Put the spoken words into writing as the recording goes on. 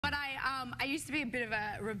I used to be a bit of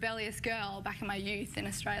a rebellious girl back in my youth in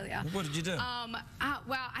Australia. What did you do?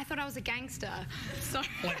 Well, I thought I was a gangster. So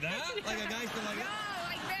Like that? Like a gangster like that? Yo,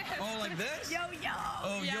 like this. Oh, like this? Yo-yo.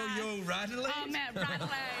 Oh, yeah. yo-yo, Adelaide? Oh, man, Adelaide.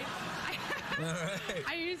 All right.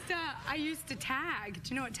 I used to tag. Do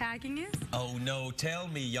you know what tagging is? Oh, no. Tell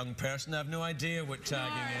me, young person. I have no idea what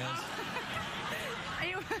tagging is.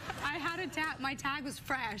 I had a tag. My tag was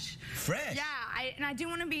Fresh. Fresh? Yeah, and I didn't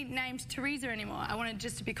want to be named Teresa anymore. I wanted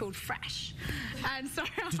just to be called Fresh. And so...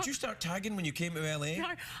 Did you start tagging when you came to LA? No,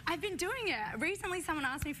 I've been doing it. Recently, someone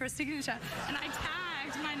asked me for a signature, and I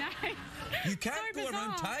tagged my name. You can't So go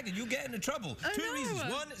around bizarre. tagging. You get into trouble. I Two know. reasons.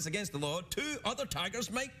 One, it's against the law. Two, other taggers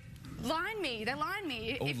might... Line me. They line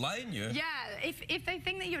me. Oh, line you? Yeah. If they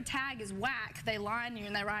think that your tag is whack, they line you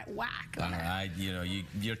and they write whack on All it. right, you know,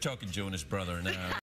 you're talking Jonas Brother now.